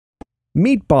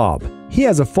Meet Bob. He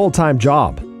has a full-time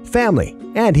job, family,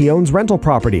 and he owns rental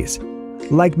properties.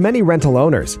 Like many rental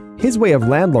owners, his way of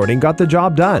landlording got the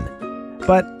job done.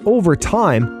 But over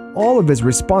time, all of his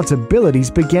responsibilities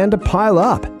began to pile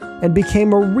up and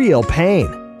became a real pain.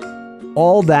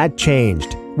 All that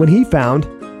changed when he found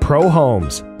Pro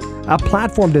Homes, a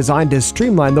platform designed to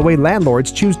streamline the way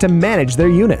landlords choose to manage their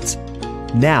units.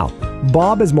 Now,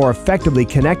 Bob is more effectively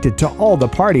connected to all the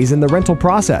parties in the rental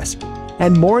process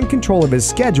and more in control of his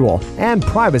schedule and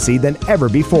privacy than ever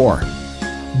before.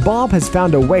 Bob has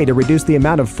found a way to reduce the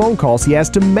amount of phone calls he has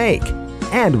to make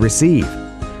and receive,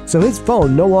 so his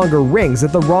phone no longer rings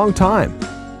at the wrong time.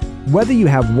 Whether you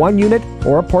have one unit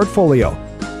or a portfolio,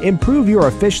 improve your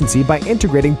efficiency by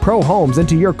integrating Pro Homes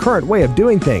into your current way of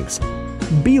doing things.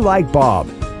 Be like Bob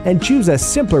and choose a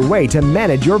simpler way to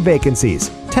manage your vacancies,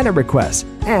 tenant requests,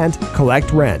 and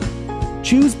collect rent.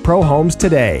 Choose Pro Homes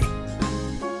today.